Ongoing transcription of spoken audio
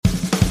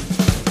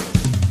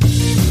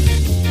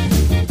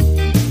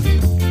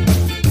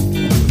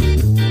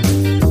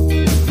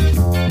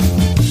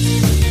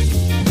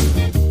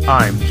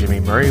I'm Jimmy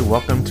Murray.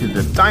 Welcome to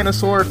the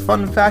Dinosaur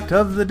Fun Fact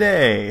of the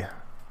Day.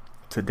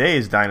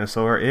 Today's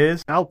dinosaur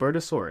is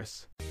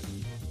Albertosaurus.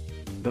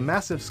 The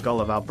massive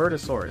skull of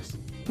Albertosaurus,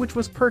 which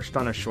was perched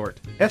on a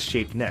short,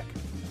 S-shaped neck,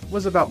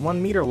 was about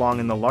 1 meter long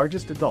in the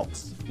largest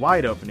adults.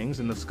 Wide openings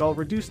in the skull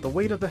reduced the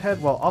weight of the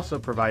head while also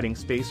providing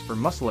space for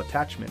muscle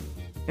attachment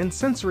and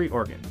sensory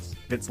organs.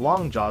 Its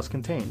long jaws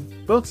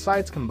contain, both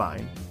sides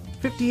combined,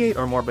 58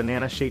 or more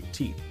banana-shaped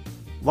teeth.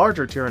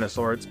 Larger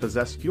tyrannosaurids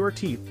possess fewer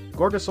teeth.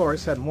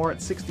 Gorgosaurus had more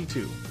at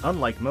 62,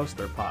 unlike most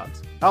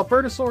theropods.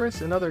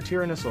 Albertosaurus and other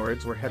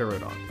tyrannosaurids were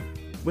heterodont,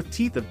 with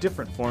teeth of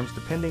different forms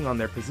depending on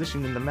their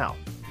position in the mouth.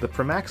 The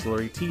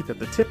premaxillary teeth at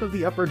the tip of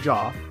the upper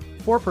jaw,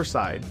 4 per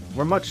side,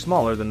 were much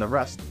smaller than the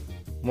rest,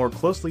 more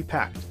closely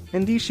packed,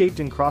 and D-shaped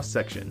in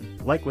cross-section,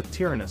 like with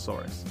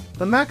Tyrannosaurus.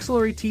 The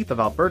maxillary teeth of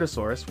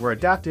Albertosaurus were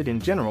adapted in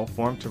general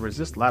form to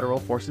resist lateral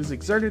forces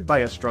exerted by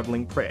a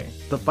struggling prey.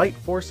 The bite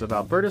force of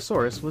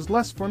Albertosaurus was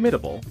less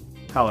formidable,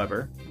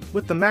 however,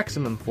 with the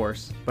maximum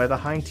force by the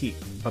hind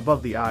teeth.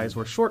 Above the eyes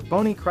were short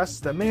bony crests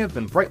that may have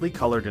been brightly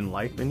colored in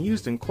life and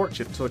used in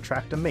courtship to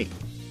attract a mate.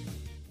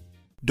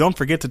 Don't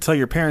forget to tell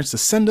your parents to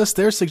send us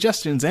their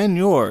suggestions and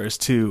yours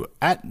to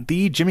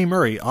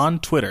 @TheJimmyMurray on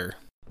Twitter.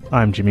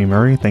 I'm Jimmy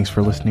Murray. Thanks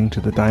for listening to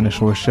The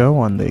Dinosaur Show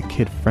on the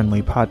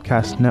Kid-Friendly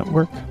Podcast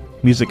Network.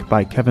 Music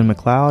by Kevin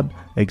MacLeod.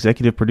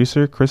 Executive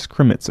producer Chris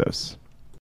Kremitzos.